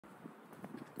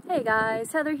Hey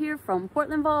guys, Heather here from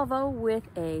Portland Volvo with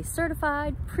a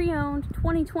certified pre-owned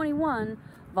 2021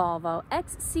 Volvo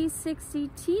XC60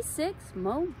 T6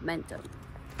 Momentum.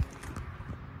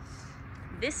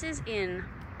 This is in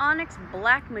Onyx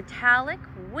black metallic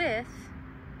with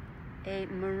a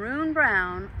maroon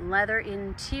brown leather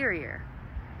interior.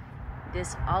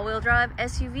 This all-wheel drive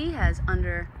SUV has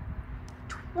under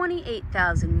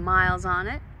 28,000 miles on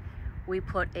it. We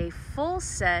put a full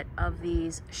set of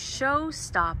these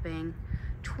show-stopping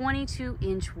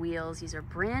 22-inch wheels. These are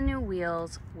brand new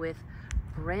wheels with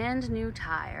brand new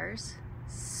tires.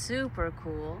 Super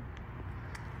cool.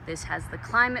 This has the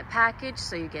climate package,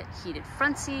 so you get heated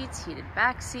front seats, heated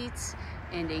back seats,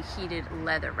 and a heated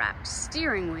leather-wrapped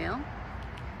steering wheel.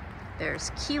 There's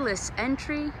keyless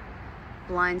entry,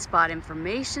 blind spot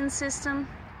information system,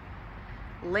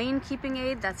 lane keeping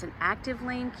aid, that's an active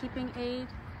lane keeping aid,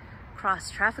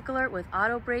 cross traffic alert with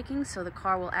auto braking, so the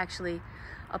car will actually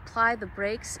apply the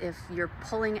brakes if you're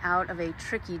pulling out of a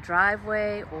tricky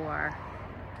driveway or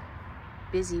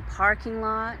busy parking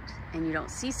lot and you don't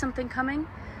see something coming.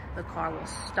 The car will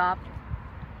stop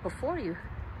before you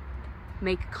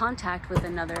make contact with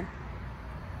another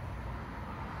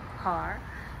car.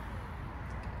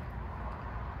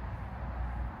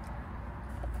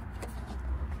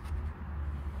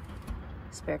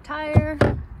 Spare tire.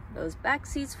 Those back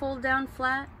seats fold down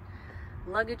flat.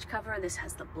 Luggage cover, this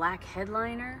has the black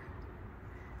headliner,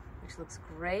 which looks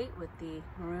great with the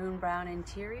maroon brown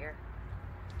interior.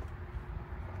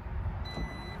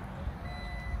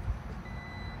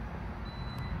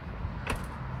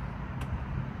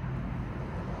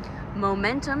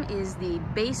 Momentum is the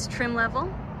base trim level,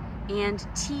 and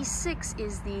T6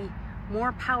 is the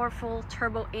more powerful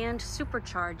turbo and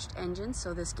supercharged engine,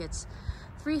 so this gets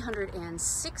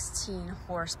 316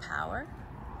 horsepower.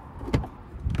 I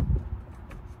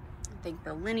think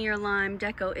the linear lime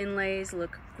deco inlays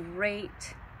look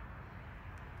great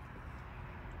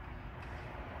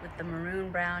with the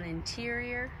maroon brown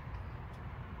interior.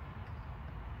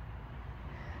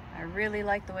 I really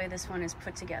like the way this one is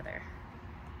put together.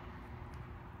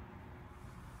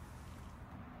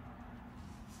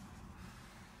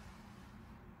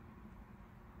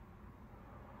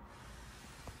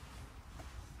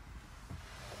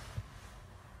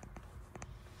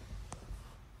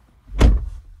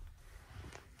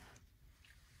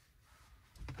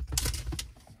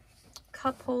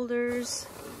 Cup holders,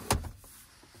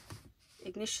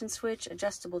 ignition switch,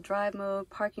 adjustable drive mode,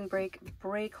 parking brake,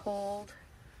 brake hold.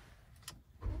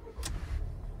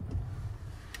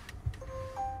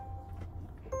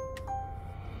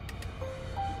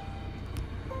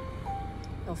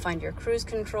 You'll find your cruise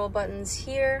control buttons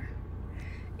here.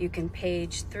 You can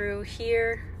page through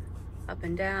here, up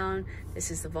and down.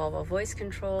 This is the Volvo voice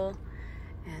control,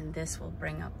 and this will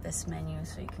bring up this menu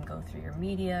so you can go through your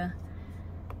media,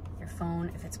 your phone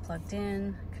if it's plugged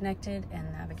in, connected,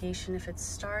 and navigation if it's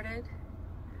started.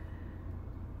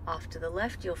 Off to the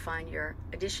left, you'll find your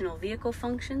additional vehicle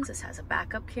functions. This has a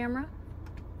backup camera.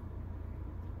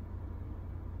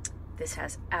 This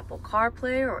has Apple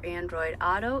CarPlay or Android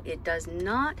Auto. It does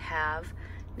not have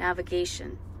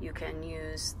navigation. You can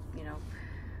use,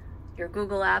 your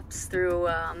Google apps through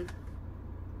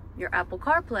your Apple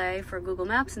CarPlay for Google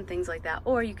Maps and things like that,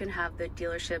 or you can have the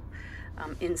dealership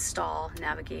install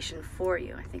navigation for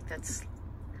you. I think that's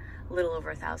a little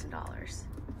over $1,000.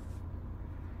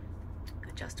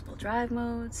 Adjustable drive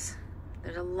modes.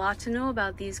 There's a lot to know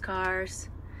about these cars.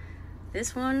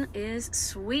 This one is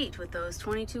sweet with those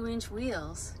 22-inch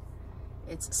wheels.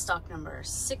 It's stock number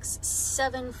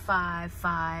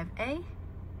 6755A,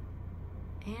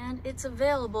 and it's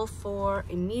available for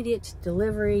immediate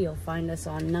delivery. You'll find us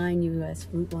on 9 US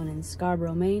Route 1 in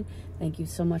Scarborough, Maine. Thank you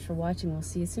so much for watching. We'll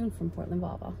see you soon from Portland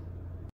Volvo.